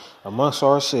conversation amongst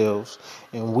ourselves,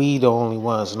 and we the only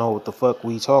ones know what the fuck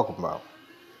we talking about.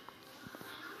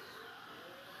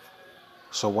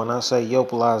 So when I say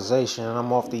yopalization and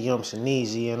I'm off the yumps and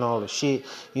easy and all the shit,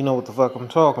 you know what the fuck I'm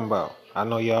talking about. I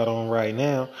know y'all don't right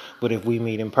now, but if we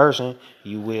meet in person,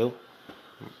 you will.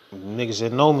 Niggas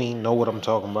that know me know what I'm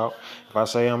talking about. If I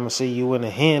say I'm gonna see you in a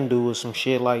Hindu or some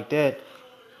shit like that,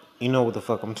 you know what the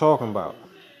fuck I'm talking about.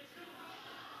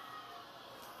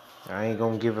 I ain't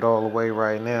gonna give it all away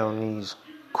right now in these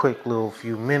quick little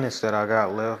few minutes that I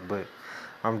got left, but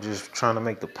I'm just trying to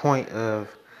make the point of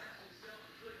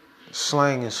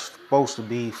slang is supposed to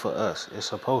be for us. It's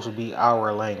supposed to be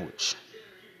our language.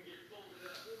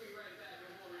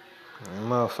 And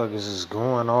motherfuckers is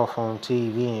going off on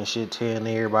TV and shit, telling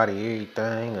everybody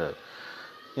everything.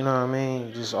 You know what I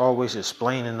mean? Just always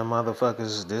explaining to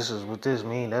motherfuckers, this is what this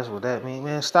mean, that's what that mean.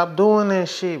 Man, stop doing that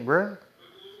shit, bruh.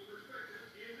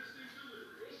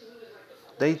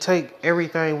 They take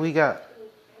everything we got.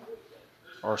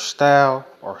 Our style,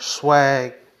 our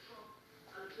swag.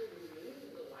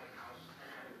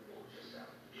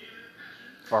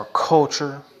 Our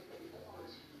culture.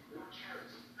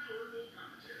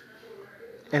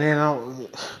 And then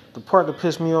the part that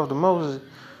pissed me off the most is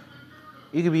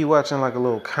you could be watching like a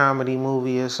little comedy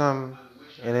movie or something,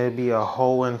 and it'd be a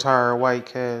whole entire white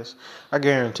cast. I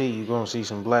guarantee you're gonna see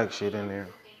some black shit in there.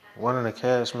 One of the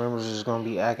cast members is gonna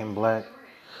be acting black,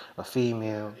 a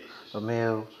female, a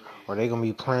male, or they gonna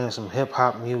be playing some hip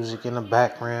hop music in the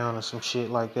background or some shit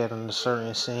like that in a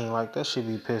certain scene. Like that should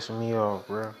be pissing me off,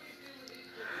 bro.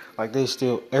 Like they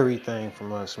steal everything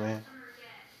from us, man.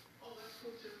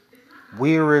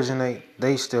 We originate,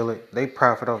 they steal it, they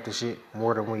profit off the shit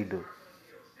more than we do.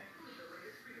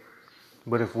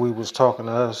 But if we was talking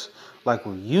to us like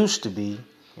we used to be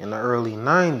in the early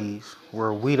 90s,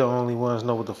 where we the only ones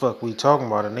know what the fuck we talking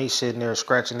about, and they sitting there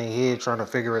scratching their head trying to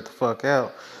figure it the fuck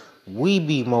out, we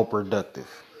be more productive.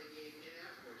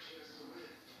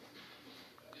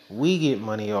 We get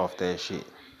money off that shit.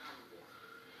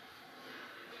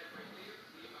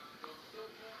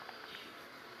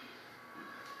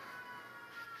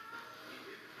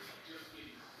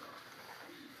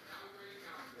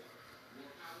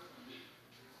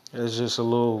 That's just a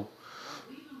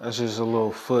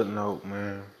little footnote,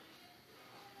 man.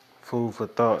 Food for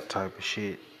thought type of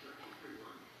shit.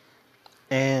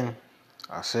 And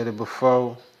I said it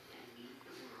before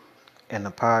in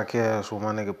the podcast with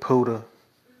my nigga Puda.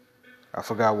 I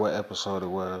forgot what episode it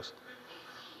was.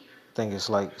 I think it's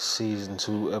like season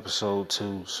 2, episode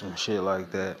 2, some shit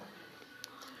like that.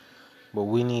 But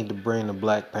we need to bring the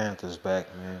Black Panthers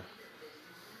back, man.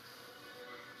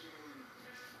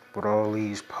 With all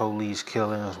these police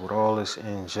killings, with all this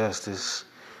injustice,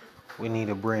 we need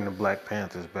to bring the Black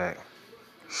Panthers back.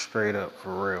 Straight up,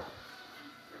 for real.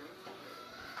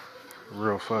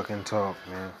 Real fucking talk,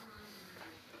 man.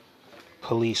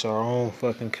 Police our own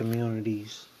fucking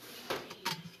communities.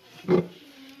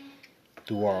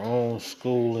 Do our own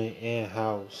schooling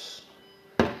in-house.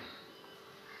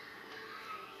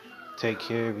 Take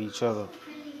care of each other.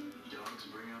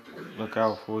 Look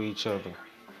out for each other.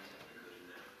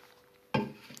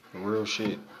 Real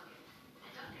shit.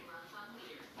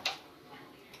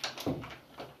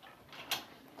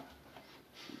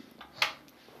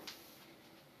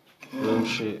 Real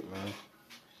shit, man.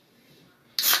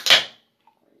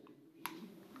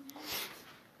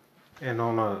 And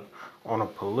on a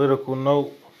political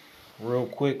note, real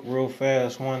quick, real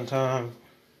fast, one time,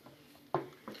 I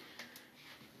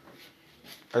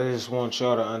just want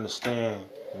y'all to understand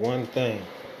one thing.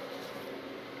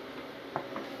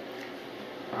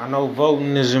 I know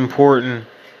voting is important.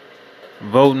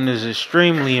 Voting is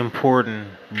extremely important,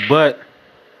 but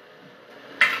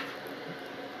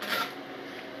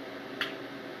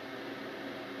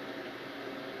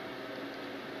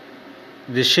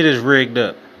this shit is rigged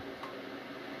up.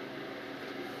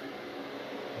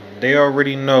 They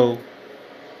already know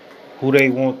who they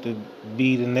want to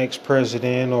be the next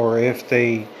president, or if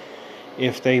they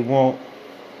want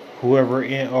whoever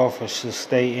in office to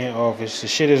stay in office. The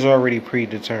shit is already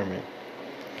predetermined.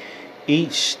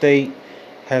 Each state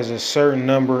has a certain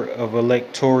number of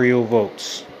electoral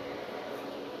votes.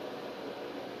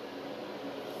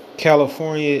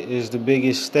 California is the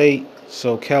biggest state,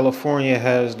 so California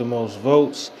has the most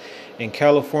votes, and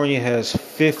California has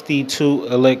 52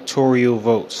 electoral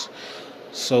votes.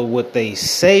 So what they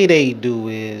say they do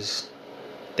is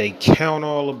they count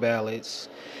all the ballots,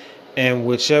 And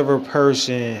whichever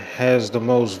person has the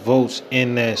most votes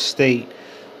in that state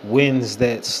wins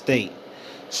that state.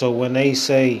 So when they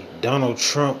say Donald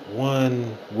Trump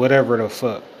won whatever the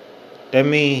fuck, that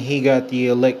means he got the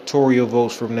electoral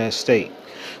votes from that state,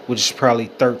 which is probably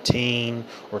 13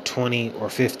 or 20 or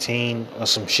 15 or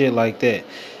some shit like that.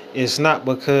 It's not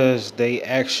because they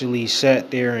actually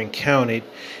sat there and counted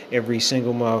every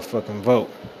single motherfucking vote.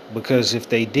 Because if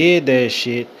they did that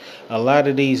shit, a lot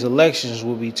of these elections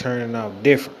will be turning out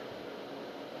different.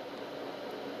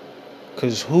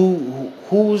 Cause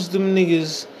who's them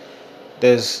niggas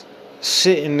that's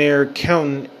sitting there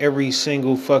counting every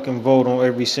single fucking vote on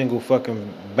every single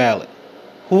fucking ballot?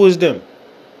 Who is them?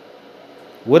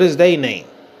 What is they name?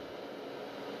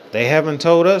 They haven't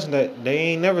told us that. They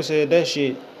ain't never said that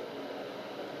shit.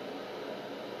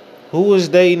 Who is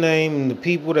they name? The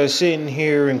people that's sitting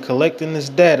here and collecting this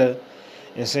data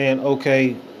and saying,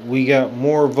 okay, we got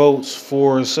more votes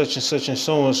for such and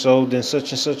so than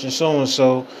such and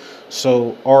so.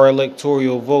 So our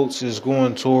electoral votes is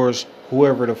going towards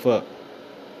whoever the fuck.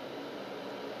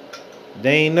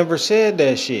 They ain't never said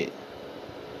that shit.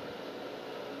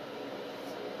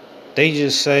 They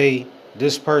just say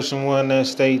this person won that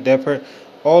state, that person.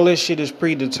 All this shit is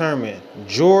predetermined.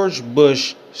 George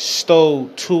Bush stole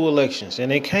 2 elections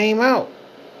and it came out.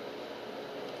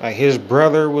 Like his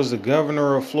brother was the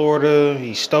governor of Florida.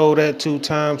 He stole that 2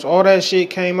 times. All that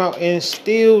shit came out and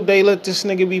still they let this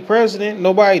nigga be president.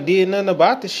 Nobody did nothing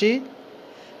about the shit.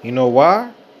 You know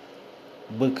why?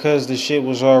 Because the shit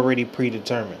was already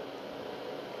predetermined.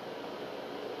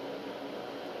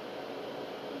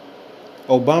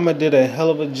 Obama did a hell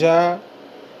of a job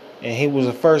and he was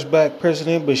the first black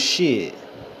president, but shit,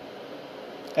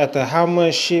 after how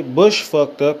much shit Bush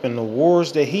fucked up and the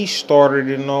wars that he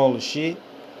started and all the shit,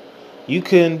 you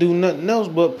couldn't do nothing else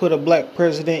but put a black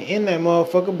president in that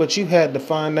motherfucker, but you had to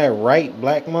find that right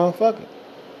black motherfucker.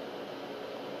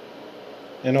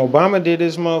 And Obama did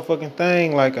this motherfucking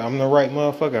thing like, I'm the right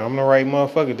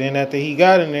motherfucker. Then after he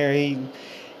got in there,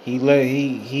 he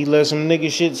let some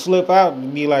nigga shit slip out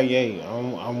and be like, hey,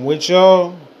 I'm with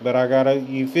y'all, but I gotta,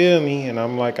 you feel me? And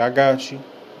I'm like, I got you.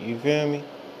 You feel me?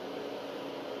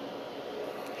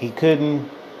 He couldn't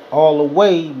all the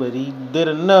way, but he did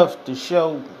enough to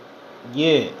show,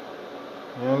 yeah. You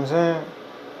know what I'm saying?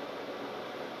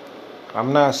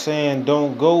 I'm not saying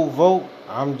don't go vote.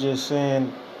 I'm just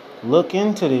saying look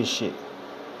into this shit.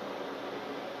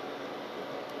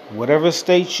 Whatever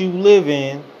state you live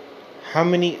in, how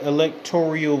many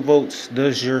electoral votes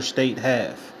does your state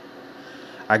have?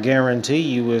 I guarantee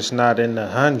you it's not in the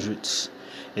hundreds.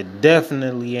 It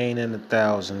definitely ain't in the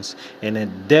thousands. And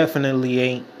it definitely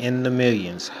ain't in the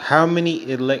millions. How many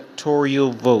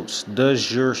electoral votes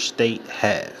does your state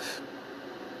have?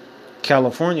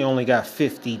 California only got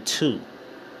 52.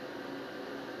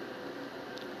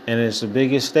 And it's the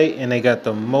biggest state, and they got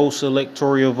the most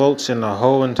electoral votes in the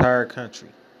whole entire country.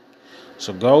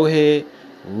 So go ahead,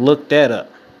 look that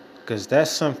up, because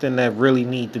that's something that really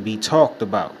need to be talked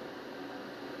about.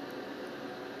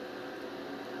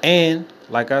 And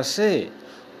like I said,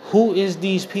 who is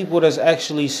these people that's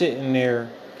actually sitting there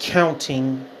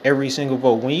counting every single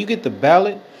vote? When you get the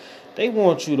ballot, they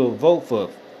want you to vote for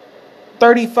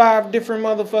 35 different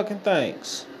motherfucking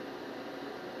things.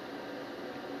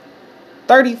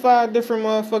 35 different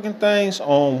motherfucking things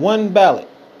on one ballot.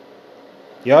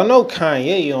 Y'all know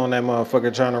Kanye on that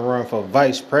motherfucker trying to run for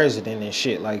vice president and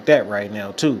shit like that right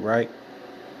now too, right?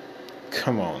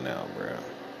 Come on now, bro.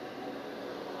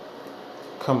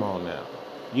 Come on now.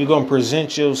 You're going to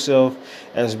present yourself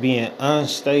as being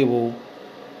unstable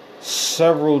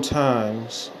several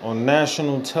times on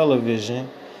national television,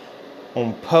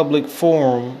 on public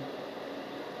forum,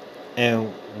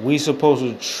 and we supposed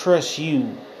to trust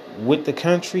you with the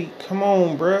country? Come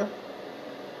on, bruh.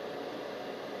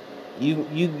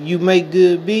 You make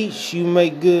good beats, you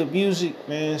make good music,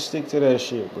 man. Stick to that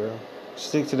shit, bro.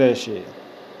 Stick to that shit.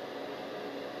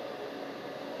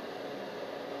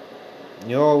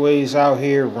 You're always out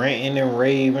here ranting and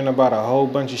raving about a whole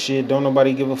bunch of shit don't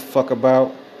nobody give a fuck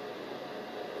about.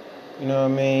 You know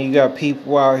what I mean? You got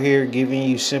people out here giving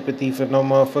you sympathy for no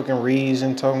motherfucking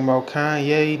reason, talking about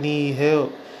Kanye need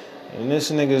help. And this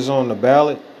nigga's on the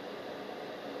ballot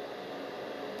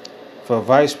for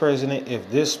vice president. If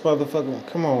this motherfucker,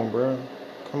 come on, bro.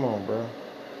 Come on, bro.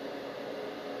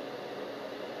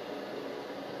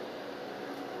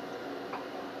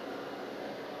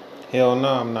 Hell no,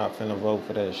 I'm not finna vote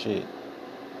for that shit.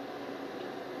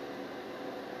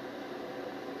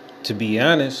 To be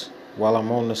honest, while I'm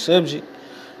on the subject,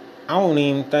 I don't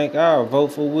even think I'll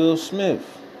vote for Will Smith.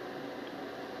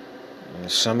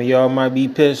 And some of y'all might be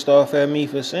pissed off at me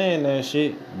for saying that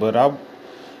shit, but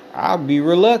I'll be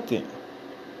reluctant.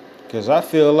 Because I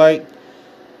feel like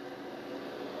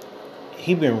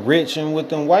he been rich and with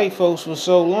them white folks for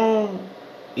so long,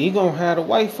 he gonna have the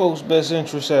white folks' best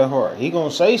interests at heart. He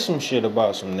gonna say some shit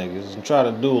about some niggas and try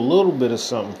to do a little bit of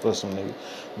something for some niggas.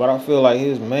 But I feel like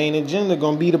his main agenda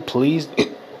gonna be to please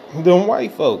them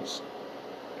white folks.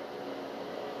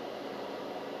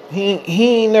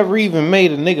 He ain't never even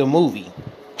made a nigga movie.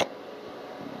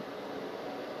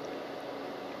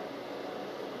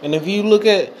 And if you look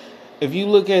at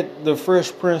the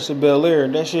Fresh Prince of Bel-Air,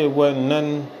 that shit wasn't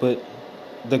nothing but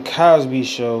the Cosby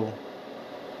Show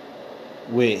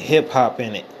with hip hop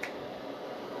in it.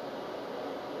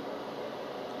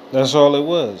 That's all it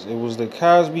was. It was the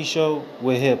Cosby Show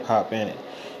with hip hop in it.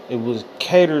 It was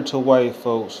catered to white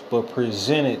folks but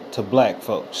presented to black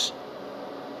folks.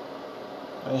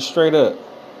 And straight up.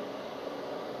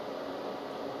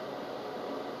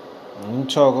 You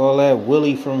talk all that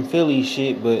Willie from Philly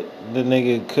shit, but the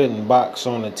nigga couldn't box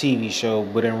on a TV show,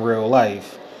 but in real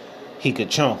life, he could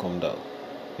chunk him though.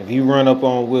 If you run up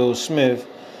on Will Smith,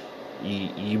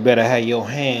 you better have your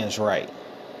hands right.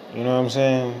 You know what I'm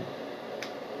saying?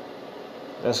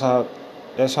 That's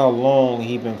how long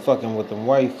he been fucking with them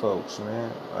white folks,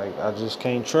 man. Like, I just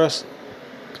can't trust it.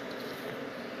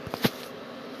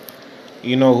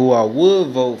 You know who I would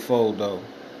vote for though,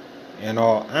 in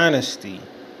all honesty?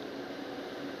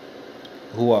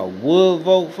 Who I would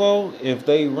vote for if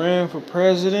they ran for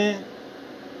president?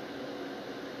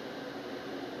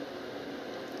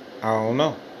 I don't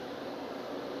know.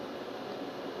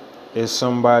 It's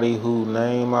somebody whose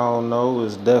name I don't know,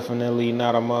 is definitely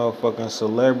not a motherfucking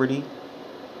celebrity.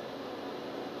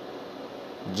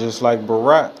 Just like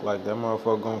Barack, like that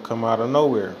motherfucker gonna come out of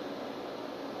nowhere.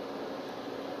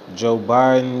 Joe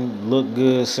Biden look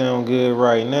good, sound good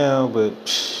right now,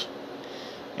 but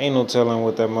ain't no telling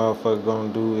what that motherfucker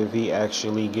gonna do if he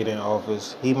actually get in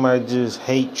office. He might just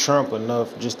hate Trump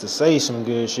enough just to say some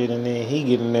good shit, and then he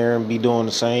get in there and be doing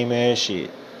the same ass shit.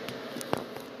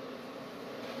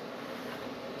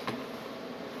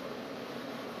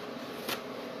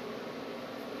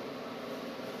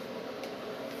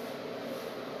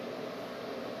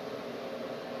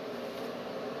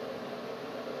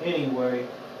 Anyway,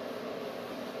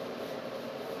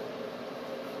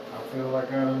 I feel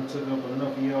like I done took up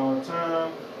enough of y'all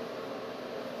time.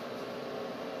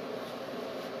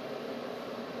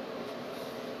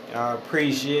 I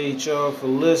appreciate y'all for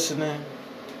listening.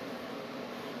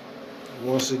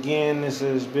 Once again, this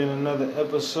has been another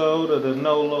episode of the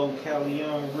Nolo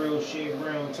Calion Real Shit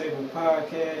Roundtable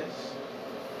Podcast.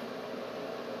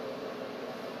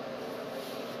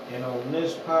 And on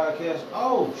this podcast,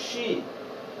 oh shit,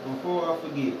 before I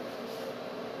forget,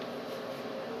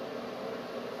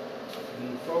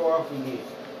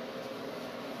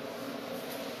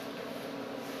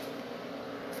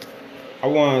 I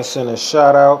want to send a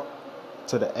shout out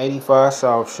to the 85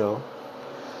 South Show.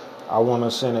 I want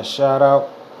to send a shout out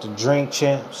to Drink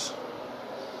Champs.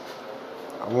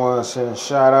 I want to send a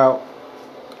shout out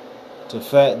to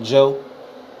Fat Joe.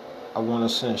 I want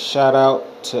to send a shout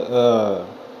out to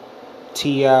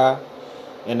T.I.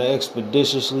 and the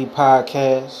Expeditiously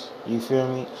Podcast. You feel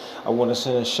me? I want to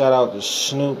send a shout out to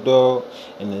Snoop Dogg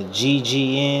and the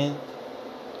GGN.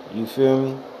 You feel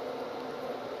me?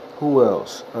 Who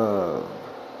else?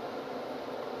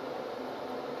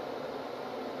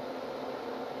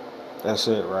 That's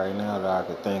it right now that I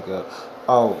could think of.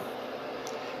 Oh,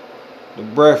 the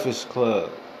Breakfast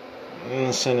Club. I'm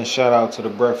gonna send a shout out to the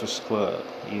Breakfast Club.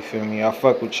 You feel me? I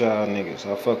fuck with y'all niggas.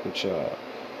 I fuck with y'all.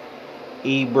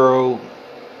 Ebro,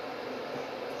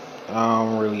 I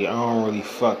don't really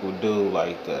fuck with dude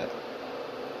like that.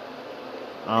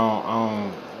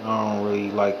 I don't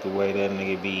really like the way that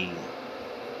nigga be.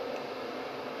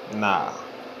 Nah.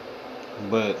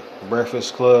 But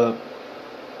Breakfast Club,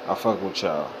 I fuck with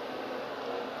y'all.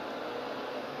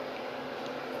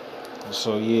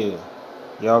 So yeah,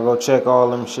 y'all go check all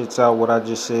them shits out. What I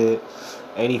just said.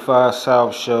 85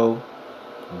 South Show,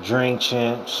 Drink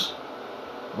Champs,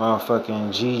 motherfucking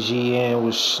GGN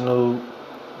with Snoop,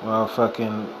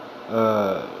 motherfucking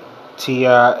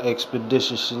T.I.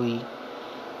 Expeditiously.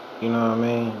 You know what I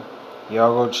mean?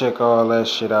 Y'all go check all that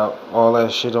shit out. All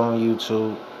that shit on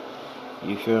YouTube.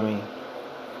 You feel me?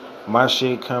 My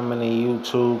shit coming to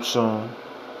YouTube soon.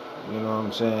 You know what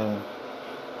I'm saying?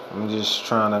 I'm just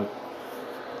trying to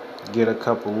get a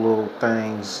couple little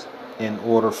things in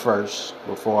order first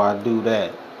before I do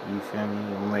that. You feel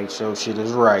me? And make sure shit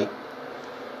is right.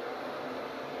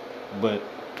 But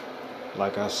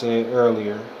like I said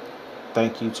earlier,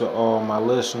 thank you to all my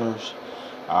listeners.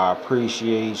 I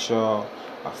appreciate y'all.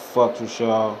 I fucked with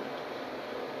y'all.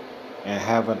 And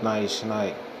have a nice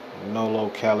night. Nolo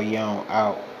Calion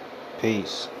out.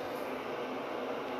 Peace.